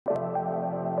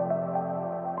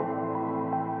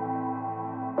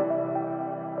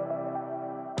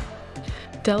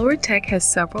Delaware Tech has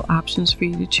several options for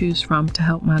you to choose from to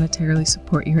help monetarily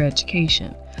support your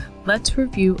education. Let's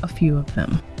review a few of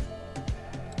them.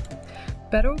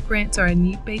 Federal grants are a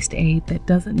need-based aid that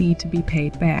doesn't need to be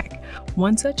paid back.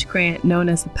 One such grant, known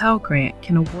as the Pell Grant,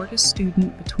 can award a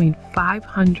student between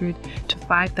 $500 to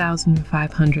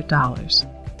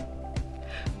 $5,500.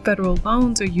 Federal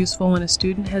loans are useful when a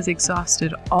student has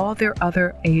exhausted all their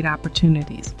other aid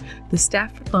opportunities. The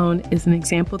Stafford loan is an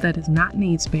example that is not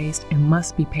needs-based and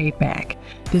must be paid back.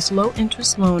 This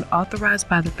low-interest loan, authorized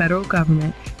by the federal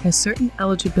government, has certain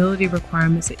eligibility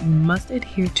requirements that you must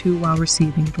adhere to while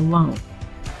receiving the loan.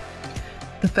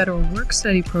 The Federal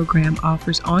Work-Study Program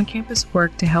offers on-campus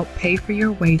work to help pay for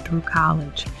your way through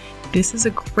college. This is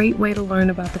a great way to learn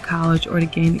about the college or to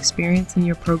gain experience in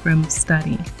your program of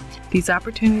study. These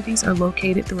opportunities are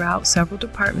located throughout several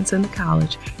departments in the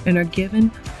college and are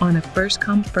given on a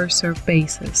first-come, first-served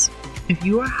basis. If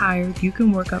you are hired, you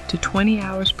can work up to 20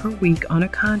 hours per week on a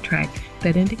contract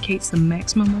that indicates the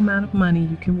maximum amount of money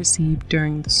you can receive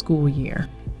during the school year.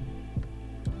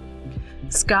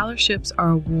 Scholarships are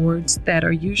awards that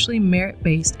are usually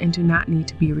merit-based and do not need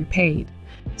to be repaid.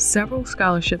 Several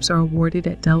scholarships are awarded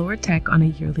at Delaware Tech on a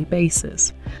yearly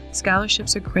basis.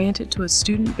 Scholarships are granted to a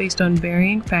student based on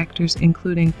varying factors,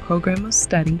 including program of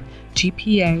study,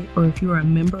 GPA, or if you are a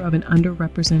member of an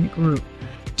underrepresented group.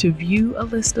 To view a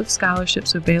list of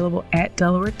scholarships available at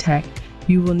Delaware Tech,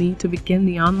 you will need to begin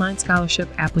the online scholarship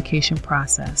application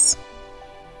process.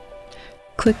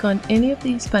 Click on any of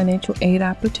these financial aid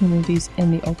opportunities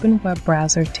in the open web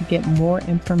browser to get more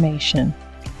information.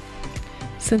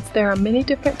 Since there are many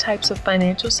different types of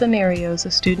financial scenarios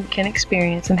a student can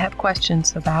experience and have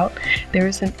questions about, there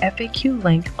is an FAQ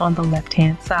link on the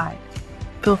left-hand side.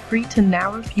 Feel free to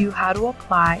now review how to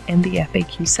apply in the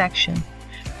FAQ section.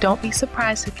 Don't be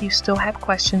surprised if you still have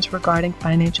questions regarding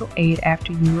financial aid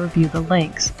after you review the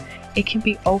links. It can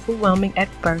be overwhelming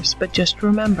at first, but just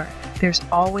remember, there's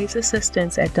always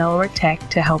assistance at Delaware Tech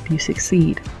to help you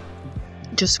succeed.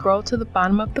 Just scroll to the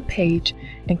bottom of the page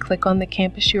and click on the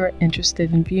campus you are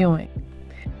interested in viewing.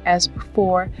 As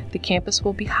before, the campus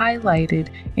will be highlighted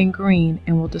in green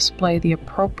and will display the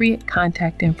appropriate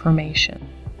contact information.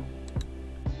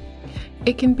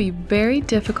 It can be very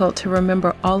difficult to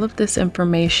remember all of this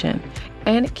information,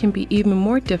 and it can be even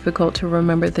more difficult to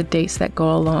remember the dates that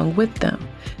go along with them.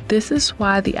 This is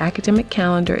why the academic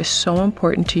calendar is so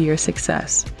important to your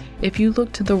success. If you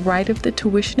look to the right of the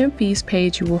tuition and fees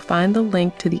page, you will find the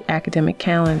link to the academic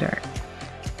calendar.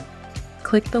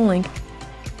 Click the link.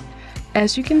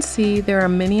 As you can see, there are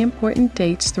many important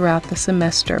dates throughout the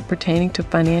semester pertaining to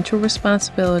financial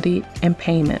responsibility and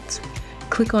payments.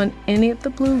 Click on any of the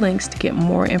blue links to get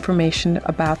more information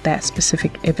about that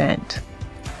specific event.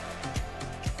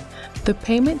 The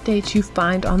payment dates you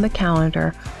find on the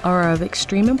calendar are of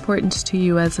extreme importance to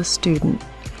you as a student.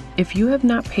 If you have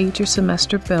not paid your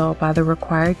semester bill by the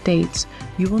required dates,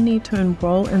 you will need to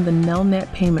enroll in the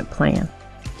Nelnet payment plan.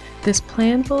 This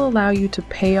plan will allow you to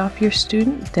pay off your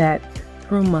student debt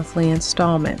through monthly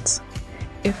installments.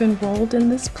 If enrolled in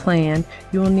this plan,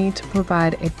 you will need to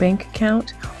provide a bank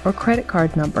account or credit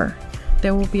card number.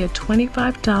 There will be a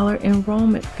 $25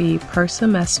 enrollment fee per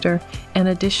semester, and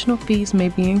additional fees may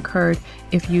be incurred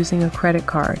if using a credit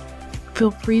card.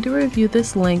 Feel free to review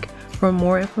this link for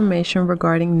more information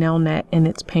regarding Nelnet and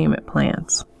its payment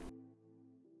plans.